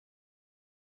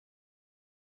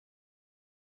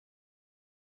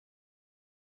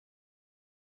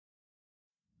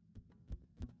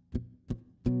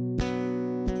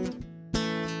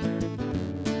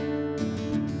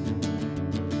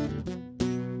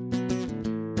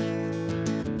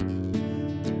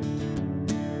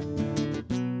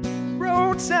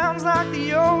Sounds like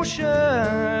the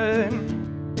ocean.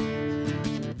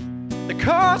 The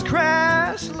cars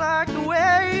crash like the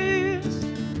waves.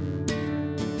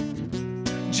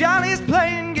 Johnny's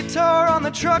playing guitar on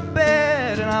the truck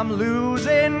bed, and I'm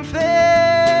losing faith.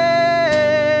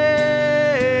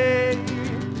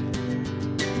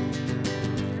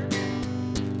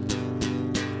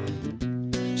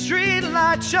 Street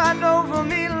lights shine over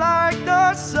me like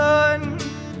the sun.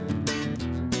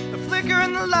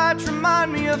 And the lights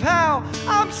remind me of how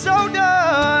I'm so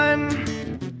done.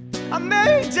 I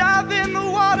may dive in the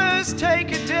waters,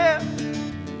 take a dip,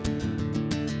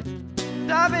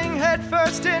 diving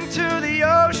headfirst into the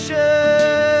ocean.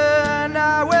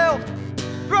 I will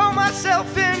throw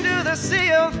myself into the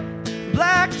sea of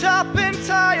blacktop and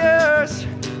tires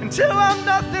until I'm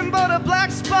nothing but a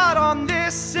black spot on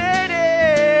this city.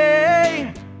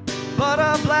 But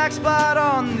a black spot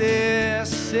on this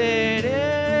city.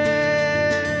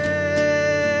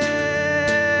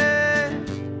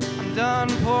 Done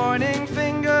pointing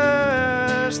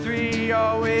fingers, three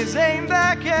always aim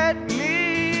back at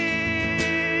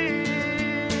me.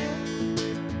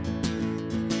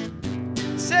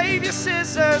 Save your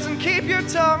scissors and keep your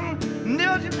tongue.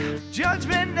 No,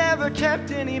 judgment never kept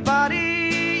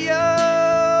anybody.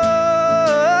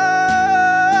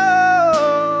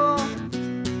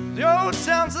 The road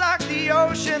sounds like the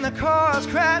ocean, the cars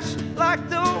crash like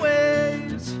the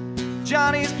waves.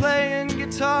 Johnny's playing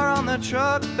guitar on the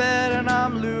truck bed, and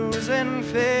I'm losing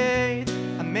faith.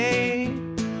 I may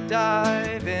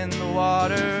dive in the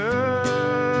water.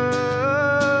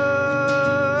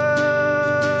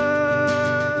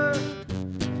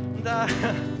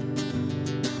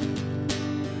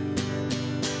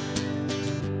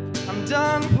 I'm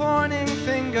done pointing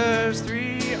fingers,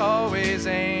 three always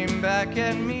aim back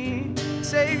at me.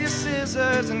 Save your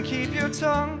scissors and keep your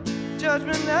tongue.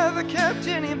 Judgment never kept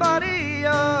anybody.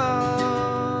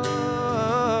 Oh,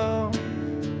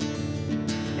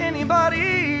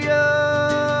 anybody. Oh.